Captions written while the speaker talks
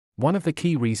One of the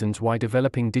key reasons why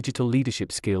developing digital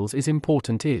leadership skills is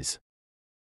important is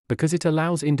because it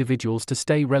allows individuals to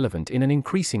stay relevant in an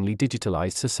increasingly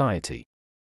digitalized society.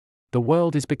 The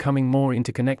world is becoming more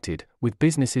interconnected, with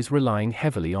businesses relying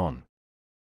heavily on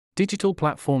digital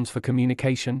platforms for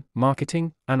communication,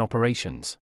 marketing, and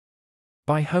operations.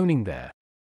 By honing their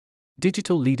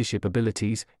digital leadership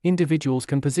abilities, individuals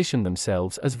can position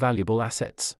themselves as valuable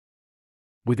assets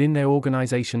within their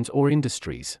organizations or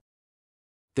industries.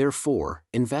 Therefore,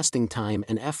 investing time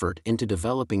and effort into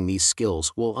developing these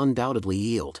skills will undoubtedly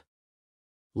yield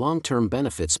long-term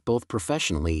benefits both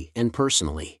professionally and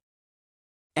personally.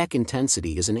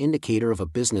 Intensity is an indicator of a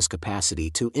business capacity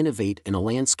to innovate in a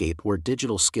landscape where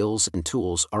digital skills and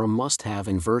tools are a must-have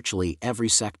in virtually every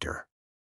sector.